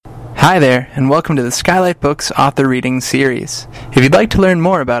Hi there, and welcome to the Skylight Books Author Reading Series. If you'd like to learn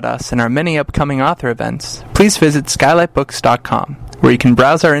more about us and our many upcoming author events, please visit skylightbooks.com, where you can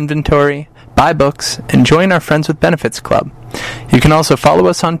browse our inventory, buy books, and join our Friends with Benefits Club. You can also follow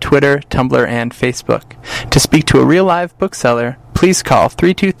us on Twitter, Tumblr, and Facebook. To speak to a real live bookseller, please call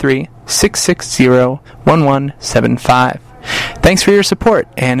 323-660-1175. Thanks for your support,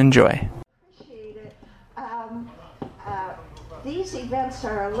 and enjoy. These events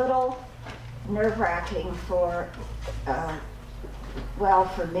are a little nerve-wracking for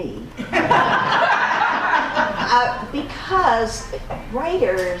me. Because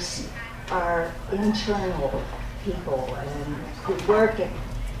writers are internal people and who work in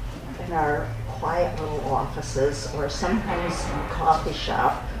our quiet little offices or sometimes in a coffee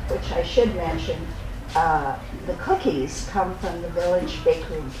shop, which I should mention, the cookies come from the Village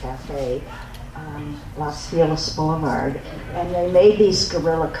Bakery and Cafe on Las Feliz Boulevard, and they made these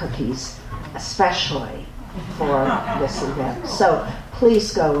gorilla cookies especially for this event. So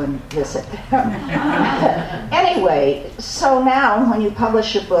please go and visit them. Anyway, so now when you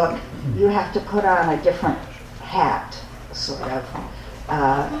publish a book, you have to put on a different hat, sort of.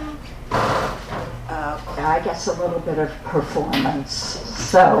 I guess a little bit of performance.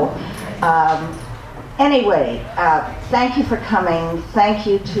 So anyway, thank you for coming. Thank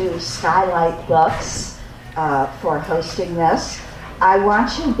you to Skylight Books for hosting this. I want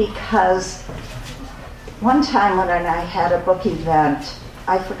to because one time when I had a book event,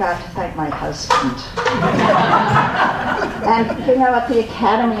 I forgot to thank my husband. And you know, at the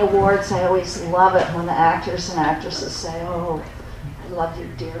Academy Awards, I always love it when the actors and actresses say, "Oh, I love you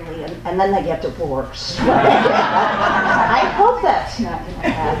dearly," and then they get divorced. I hope that's not going to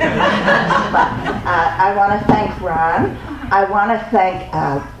happen. But I want to thank Ron. I want to thank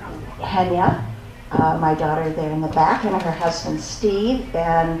Henya, my daughter there in the back, and her husband Steve,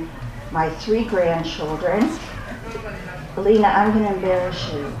 and my 3 grandchildren. Lena, I'm going to embarrass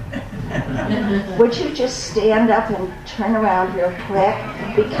you. Would you just stand up and turn around real quick?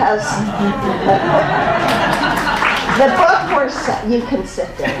 Because the book you can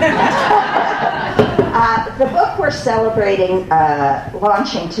sit there. The book we're celebrating,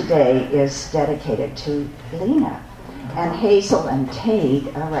 launching today, is dedicated to Lena. And Hazel and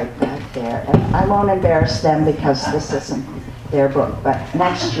Tade are right back there. And I won't embarrass them because this isn't their book, but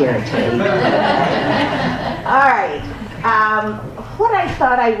next year, Tade. All right. What I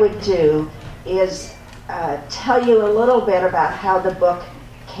thought I would do is tell you a little bit about how the book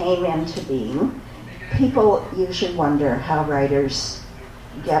came into being. People usually wonder how writers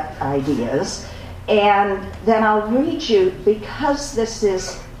get ideas. And then I'll read you, because this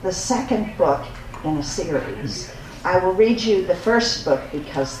is the second book in a series, I will read you the first book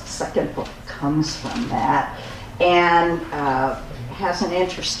because the second book comes from that and has an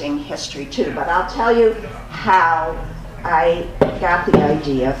interesting history too. But I'll tell you how I got the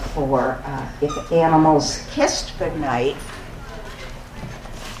idea for If Animals Kissed Goodnight,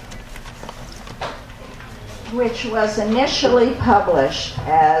 which was initially published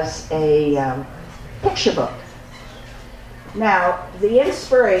as a picture book. Now, the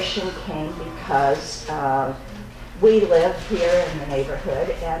inspiration came because we live here in the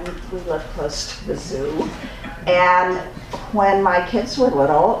neighborhood and we live close to the zoo. And when my kids were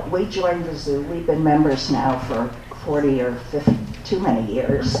little, we joined the zoo. We've been members now for 40 or 50, too many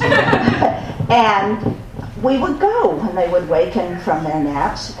years. And we would go when they would waken from their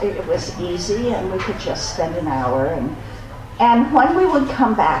naps. It was easy and we could just spend an hour. And when we would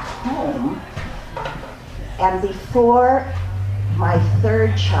come back home, and before my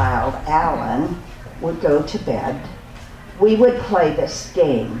 3rd child, Alan, would go to bed, we would play this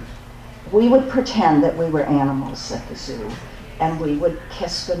game. We would pretend that we were animals at the zoo, and we would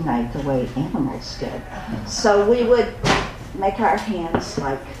kiss goodnight the way animals did. So we would make our hands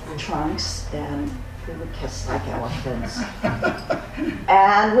like trunks, and we would kiss like elephants.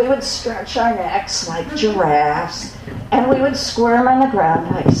 And we would stretch our necks like giraffes, and we would squirm on the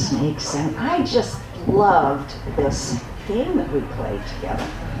ground like snakes, and I just loved this game that we played together.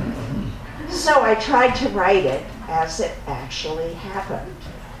 So I tried to write it as it actually happened.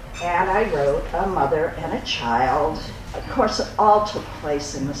 And I wrote a mother and a child. Of course, it all took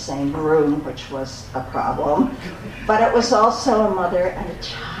place in the same room, which was a problem. But it was also a mother and a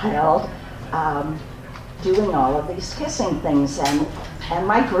child doing all of these kissing things. And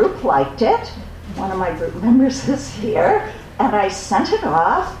my group liked it. One of my group members is here. And I sent it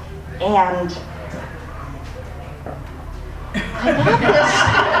off. And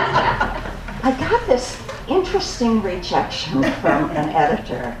I got this interesting rejection from an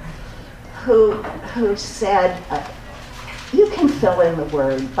editor who said, you can fill in the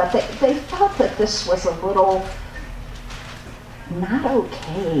word, but they felt that this was a little not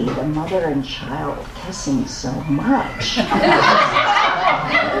okay, the mother and child kissing so much.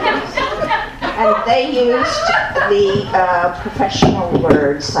 And they used the professional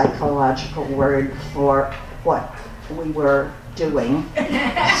word, psychological word for what we were doing.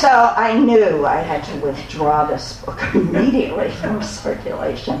 So I knew I had to withdraw this book immediately from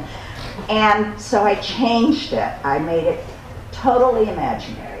circulation. And so I changed it. I made it totally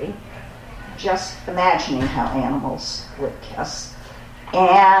imaginary, just imagining how animals would kiss.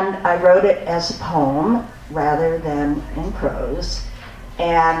 And I wrote it as a poem rather than in prose.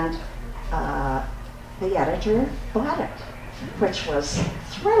 And the editor bought it, which was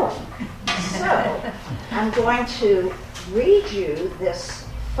thrilling. So I'm going to read you this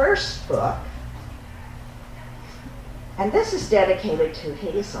first book. And this is dedicated to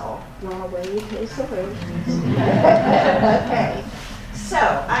Hazel. You want to wave, Hazel? Okay. So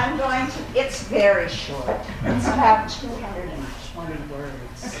I'm going to, it's very short. It's about 220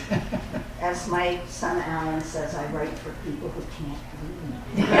 words. As my son Alan says, I write for people who can't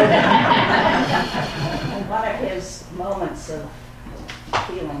read. And one of his moments of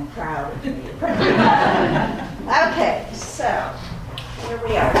feeling proud of me. Okay, so here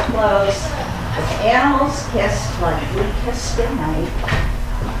we are, close. If animals kissed like we kissed goodnight,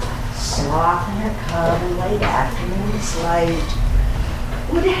 sloth and her cub in late afternoon's light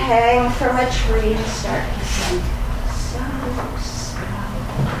would hang from a tree and start kissing so slow.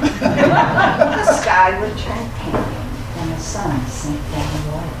 The sky would turn pink and the sun sink down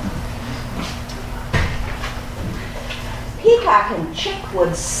low. Peacock and chick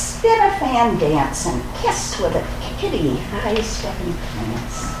would spin a fan dance and kiss with a kitty high-stepping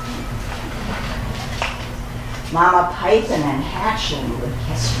prance. Mama python and hatchling would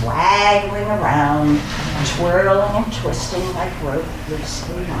kiss waggling around, twirling and twisting like rope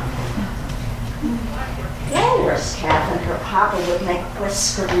loosely wound. Walrus calf and her papa would make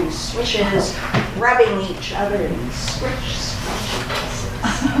whiskering swishes, rubbing each other in swish, swish kisses.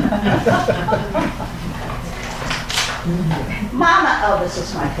 Mama, oh, this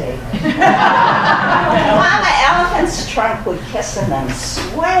is my favorite. Mama elephant's trunk would kiss and then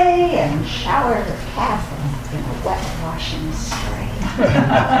sway and shower her calf in a wet washing spray.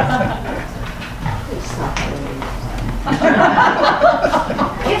 Please stop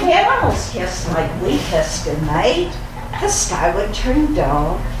If animals kissed like we kissed goodnight, the sky would turn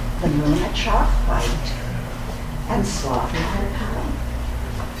dull, the moon a chalk white, and sloth in her cub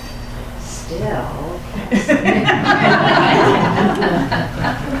still.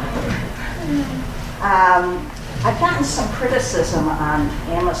 I've gotten some criticism on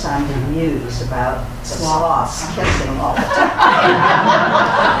Amazon reviews about sloths kissing all the time.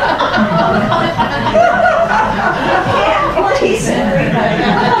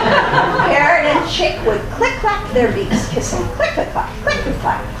 Parrot and chick would click-clack their beaks, kissing click-a-clack,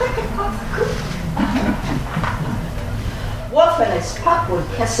 click-a-clack, click-a-clack. Wolf and his pup would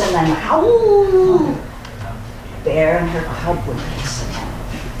kiss and then howl. Bear and her cub would kiss and then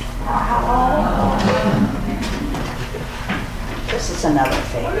howl. This is another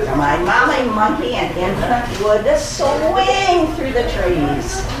favorite of mine. Mommy monkey and infant would swing through the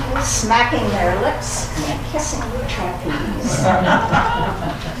trees, smacking their lips and kissing the trapeze.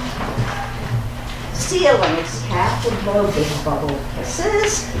 Seal and his cat would blow big bubble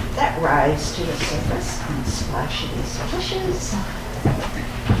kisses that rise to the surface and splash these fishes.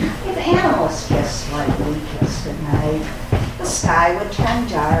 If animals kissed like we kissed at night, the sky would turn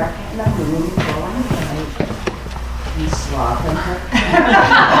dark and the moon glowing bright. And sloth in her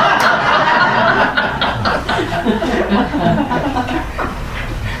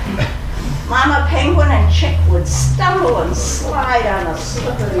Mama penguin and chick would stumble and slide on the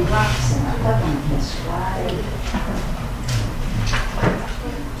slippery rocks in a heaven's ride.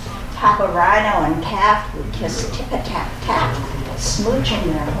 Papa rhino and calf would kiss tip-a-tap-tap, smooching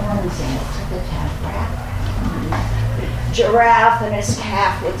their horns in a tip-a-tap rap. Giraffe and his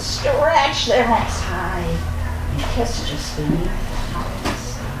calf would stretch their necks high and kiss just beneath the mountain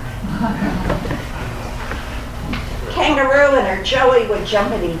sky. Kangaroo and her joey would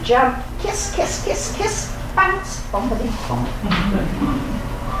jumpity jump, kiss, kiss, kiss, kiss, bounce, bumpity bump.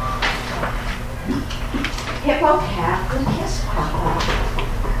 Hippo calf would kiss Papa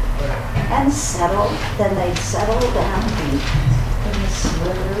and settle, then they'd settle down deep in the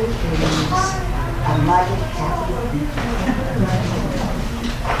slithery breeze, a mighty happy beat.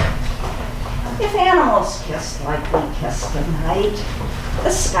 If animals kissed like we kissed at night,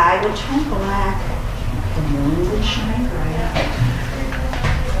 the sky would turn black, the moon would shine bright.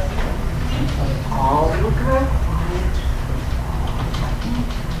 All would grow quiet,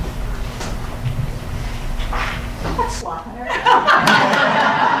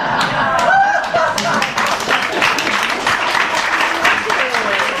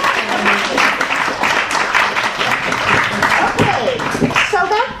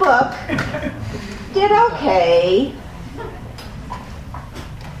 book did okay,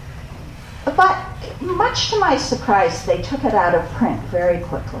 but much to my surprise, they took it out of print very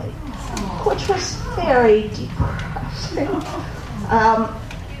quickly, which was very depressing.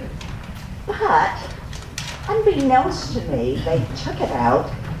 But unbeknownst to me, they took it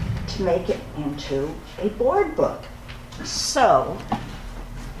out to make it into a board book. So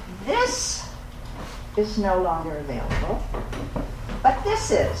this is no longer available, but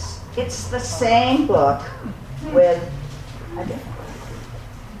this is. It's the same book with a different.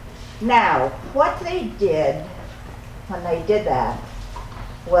 Now, what they did when they did that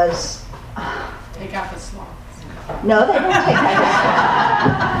was... Take out the slots. No, they didn't take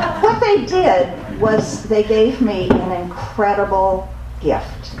out the slots. What they did was they gave me an incredible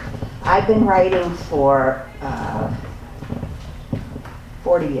gift. I've been writing for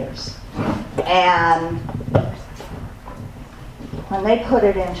 40 years. And when they put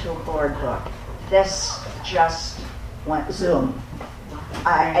it into a board book, this just went zoom.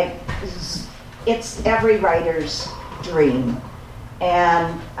 It's every writer's dream,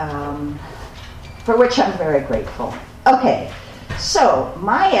 and for which I'm very grateful. Okay, so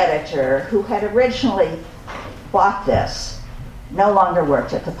my editor, who had originally bought this, no longer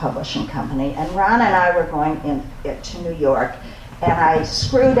worked at the publishing company, and Ron and I were going to New York, and I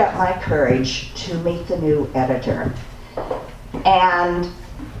screwed up my courage to meet the new editor. And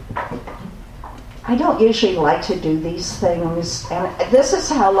I don't usually like to do these things, and this is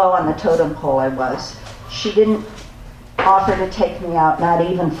how low on the totem pole I was. She didn't offer to take me out, not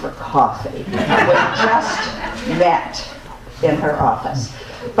even for coffee. We just met in her office.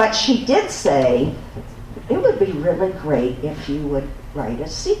 But she did say, it would be really great if you would write a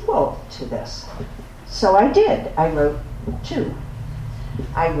sequel to this. So I did. I wrote 2.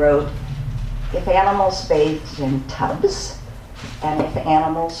 I wrote If Animals Bathed in Tubs and If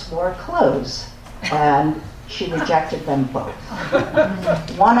Animals Wore Clothes. And she rejected them both.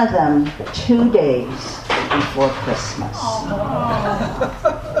 One of them 2 days before Christmas.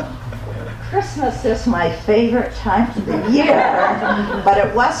 Christmas is my favorite time of the year, but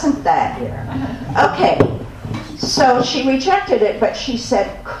it wasn't that year. Okay, so she rejected it, but she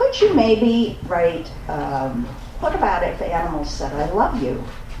said, could you maybe write, what about If Animals Said I Love You?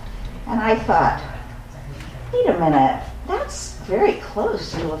 And I thought, wait a minute, that's very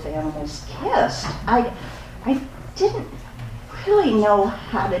close to If Animals Kissed. I didn't really know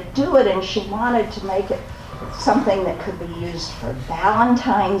how to do it, and she wanted to make it something that could be used for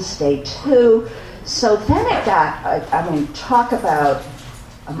Valentine's Day too. So then it got, talk about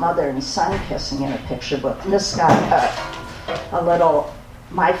a mother and son kissing in a picture book. This got a little,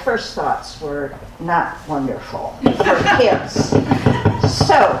 my first thoughts were not wonderful for kids.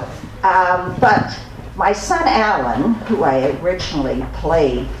 So, but my son Alan, who I originally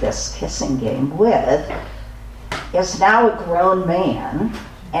played this kissing game with, is now a grown man,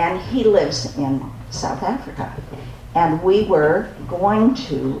 and he lives in South Africa. And we were going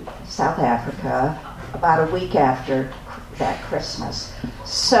to South Africa about a week after that Christmas.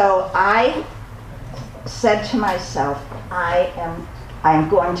 So I said to myself, I am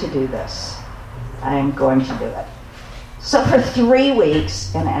going to do this. I am going to do it. So for 3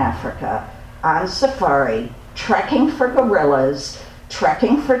 weeks in Africa, on safari, trekking for gorillas,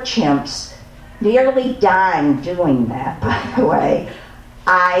 trekking for chimps, nearly dying doing that, by the way,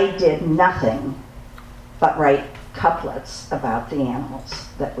 I did nothing but write couplets about the animals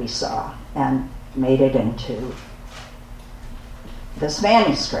that we saw and made it into this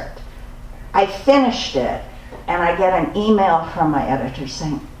manuscript. I finished it, and I get an email from my editor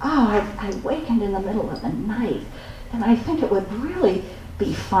saying, I wakened in the middle of the night, and I think it would really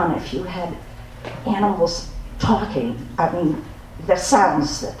be fun if you had animals talking. I mean, the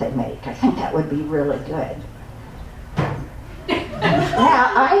sounds that they make. I think that would be really good.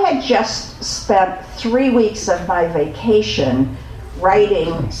 Now, I had just spent 3 weeks of my vacation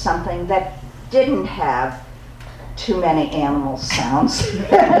writing something that didn't have too many animal sounds,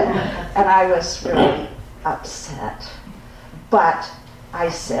 and I was really upset. But I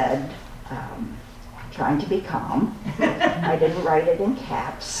said, trying to be calm, I didn't write it in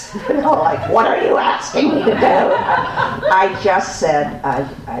caps, like, what are you asking me to do? I just said,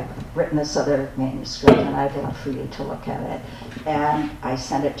 I've written this other manuscript, and I'd love for you to look at it. And I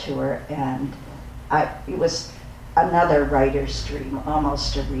sent it to her, and it was another writer's dream,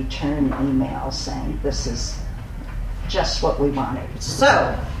 almost a return email saying, this is just what we wanted.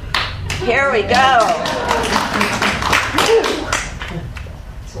 So, here we go.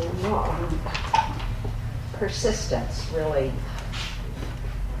 It's a long. Persistence really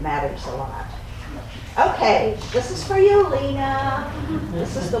matters a lot. Okay, this is for you, Lena. This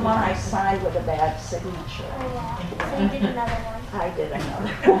This is the one I signed with a bad signature. Oh, yeah. So you did another one. I did another.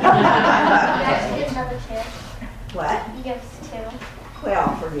 You actually did another two. What? You gave us two.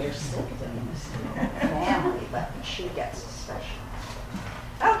 Well, for your siblings, family, but she gets a special.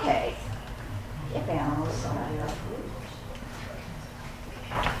 Okay. If animals said I love you.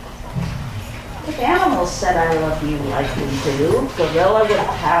 If animals said I love you like we do, gorilla would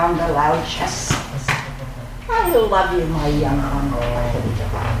pound a loud chest. I love you, my young one.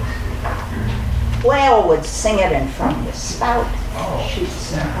 Whale would sing it in from his spout. She'd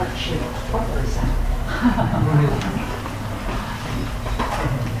snort your flippers out.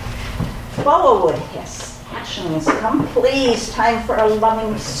 Boa would hiss. Hatchlings, come please. Time for a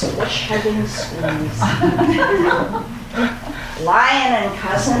loving swish, hugging squeeze. Lion and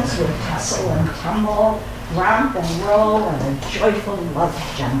cousins would tussle and tumble, romp and roll in a joyful love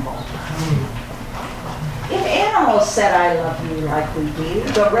jumble. If animals said I love you like we do,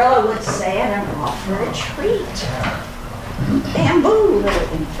 gorilla would say it and offer a treat. Bamboo, little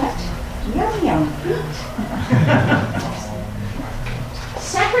infant, yum yum feet.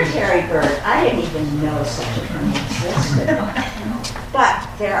 Secretary bird, I didn't even know such a thing existed. But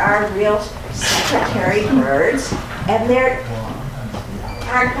there are real secretary birds, and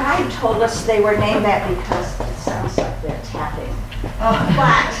our guide told us they were named that because it sounds like they're tapping.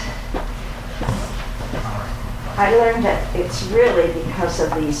 But I learned that it's really because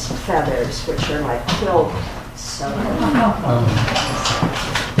of these feathers, which are like quill. So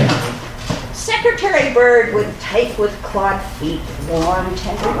secretary bird would take with clawed feet, warm,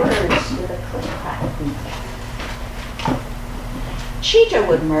 tender words with a click-clack beat. Cheetah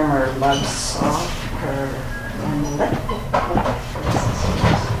would murmur love's soft purr and lick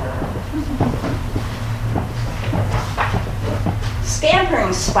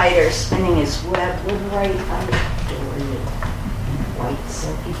Scampering spider spinning his web would write I adore you, white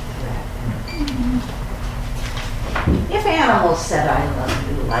silky thread. If animals said I love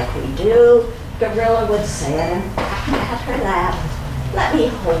you like we do, gorilla would say it and pat her lap. Let me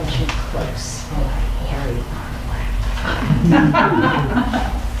hold you close in my hairy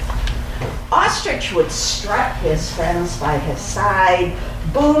arm. Ostrich would strut his friends by his side,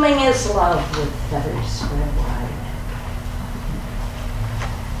 booming his love with feathers spread wide.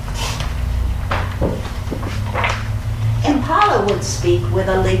 Impala would speak with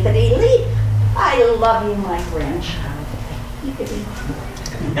a leapity-leap. I love you, my grandchild.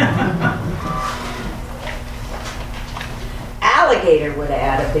 Alligator would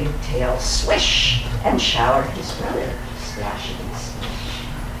add a big tail swish and shower his brother, splashing swish.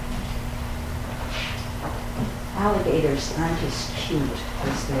 Alligators aren't as cute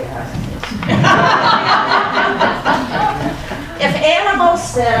as they are. If animals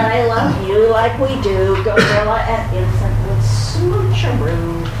said I love you like we do, gorilla and infant would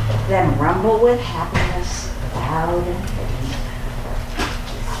smoocheroo, then rumble with happiness, loud and deep.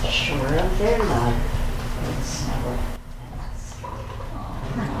 Sure of their love, would snuggle and sleep.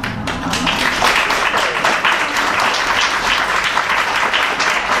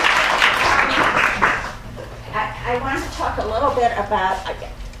 I want to talk a little bit about,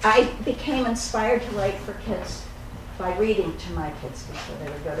 I became inspired to write for kids by reading to my kids before they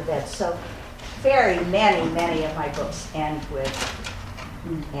would go to bed. So many of my books end with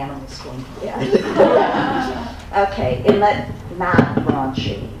animals going to bed. Okay, not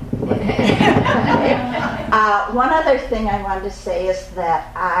raunchy. One other thing I wanted to say is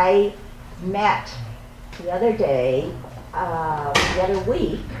that I met the other day, the other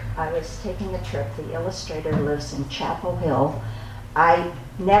week, I was taking a trip. The illustrator lives in Chapel Hill. I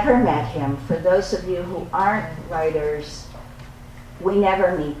never met him. For those of you who aren't writers, we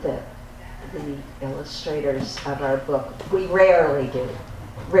never meet the illustrators of our book. We rarely do.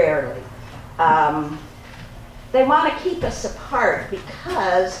 Rarely. They want to keep us apart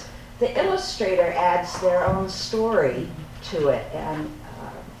because the illustrator adds their own story to it. And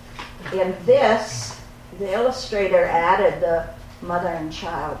in this, the illustrator added the mother and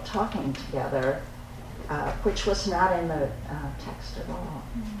child talking together, which was not in the text at all.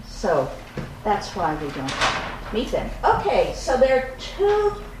 So that's why we don't meet them. Okay, so there are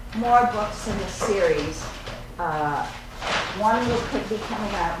two more books in the series. One could be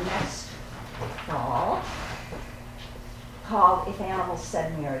coming out next fall, called If Animals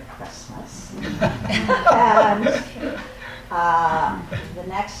Said Merry Christmas. And the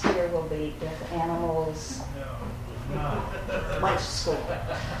next year will be If Animals Went to School.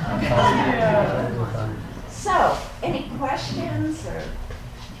 So, any questions? Or?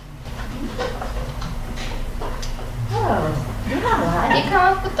 Oh, yeah. How do you come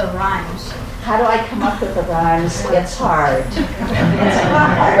up with the rhymes? How do I come up with the rhymes? It's hard. It's hard.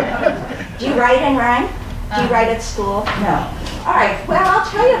 Do you write in rhyme? Do you write at school? No. All right, well, I'll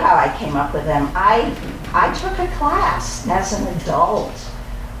tell you how I came up with them. I took a class as an adult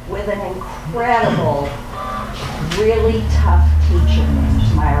with an incredible, really tough teacher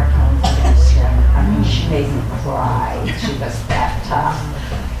named Myra Cohn-Winston. I mean, she made me cry. She was that tough.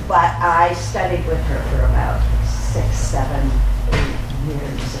 But I studied with her for about 6, 7, 8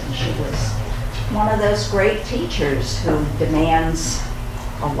 years, and she was one of those great teachers who demands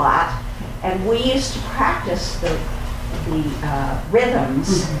a lot. And we used to practice the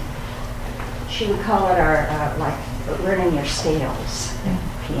rhythms. She would call it our, like, learning your scales in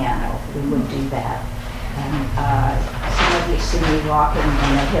piano. We would do that. And some of you see me walking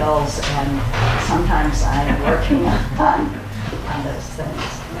in the hills, and sometimes I'm working on those things.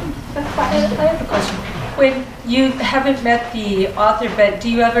 I have a question. When you haven't met the author, but do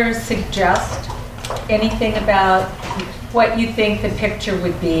you ever suggest anything about what you think the picture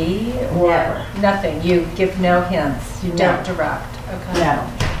would be? Or Never. Nothing? You give no hints? You don't No. direct? Okay. No.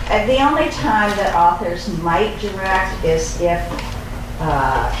 And the only time that authors might direct is if,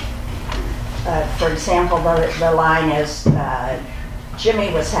 for example, the line is,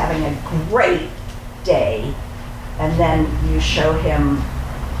 Jimmy was having a great day, and then you show him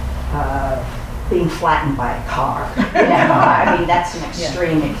being flattened by a car. You know, I mean, that's an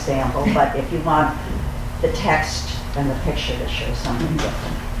extreme example, but if you want the text and the picture to show something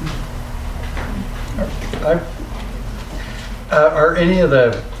different. Are any of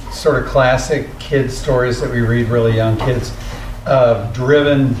the sort of classic kid stories that we read, really young kids,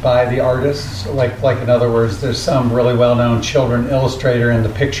 driven by the artists? Like in other words, there's some really well-known children illustrator and the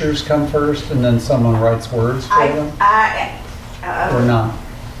pictures come first, and then someone writes words for them? Or not?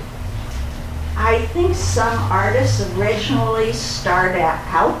 I think some artists originally start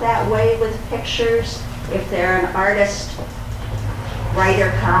out that way with pictures. If they're an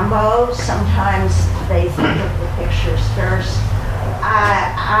artist-writer combo, sometimes they think of the pictures first.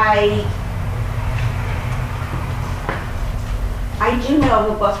 I do know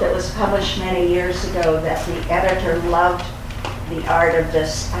of a book that was published many years ago that the editor loved the art of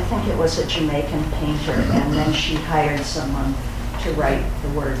this, I think it was a Jamaican painter, and then she hired someone to write the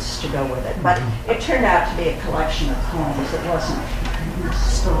words to go with it. But it turned out to be a collection of poems. It wasn't a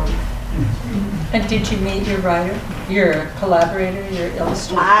story. And did you meet your writer, your collaborator, your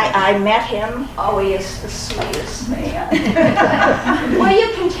illustrator? I met him. Oh, he is the sweetest man. Well,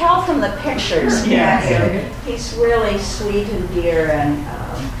 you can tell from the pictures. Yes. He's really sweet and dear. And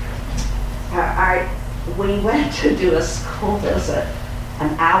we went to do a school visit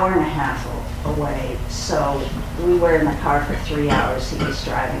an hour and a half away. So we were in the car for 3 hours. He was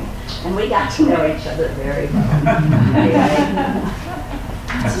driving. And we got to know each other very well.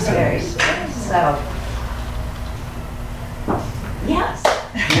 It's very sweet. So, yes.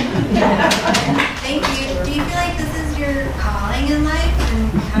 Thank you. Do you feel like this is your calling in life?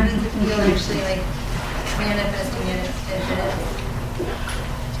 And how does it feel actually like manifesting it?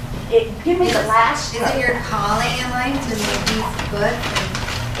 Give me the last Is part. it your calling in life to make these books?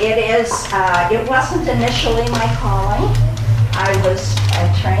 It is. It wasn't initially my calling. I was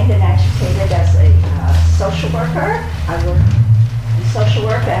trained and educated as a social worker. I worked in social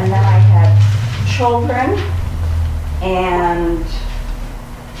work, and then I had children, and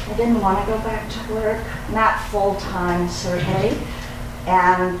I didn't want to go back to work, not full-time certainly,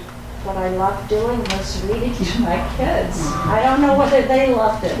 and what I loved doing was reading to my kids. I don't know whether they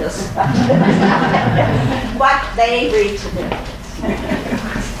loved it as much, but they read to their kids.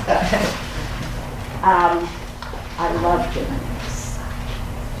 I love doing this.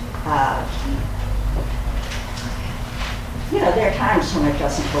 There are times when it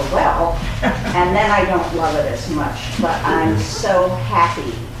doesn't go well, and then I don't love it as much, but I'm so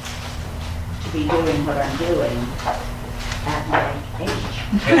happy to be doing what I'm doing at my age.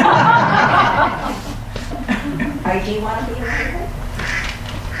 Do you want to be a writer?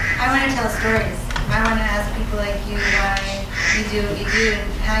 I want to tell stories. I want to ask people like you why you do what you do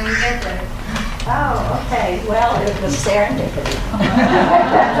and how you get there. Oh, okay. Well, it was serendipity.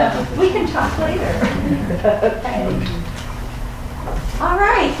 We can talk later. Okay. All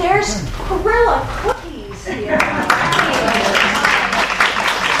right, there's Gorilla Cookies here.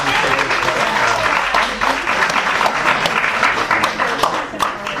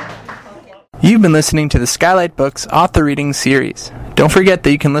 You've been listening to the Skylight Books Author Reading Series. Don't forget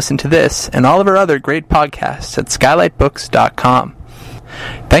that you can listen to this and all of our other great podcasts at skylightbooks.com.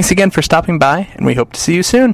 Thanks again for stopping by, and we hope to see you soon.